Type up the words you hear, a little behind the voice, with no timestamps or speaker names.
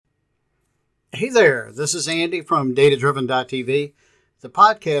Hey there, this is Andy from DataDriven.tv, the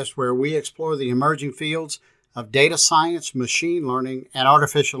podcast where we explore the emerging fields of data science, machine learning, and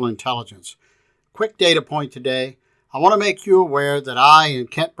artificial intelligence. Quick data point today. I want to make you aware that I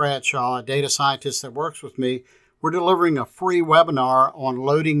and Kent Bradshaw, a data scientist that works with me, we're delivering a free webinar on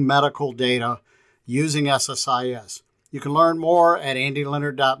loading medical data using SSIS. You can learn more at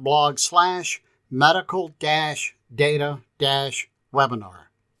andyleonard.blog/medical-data-webinar.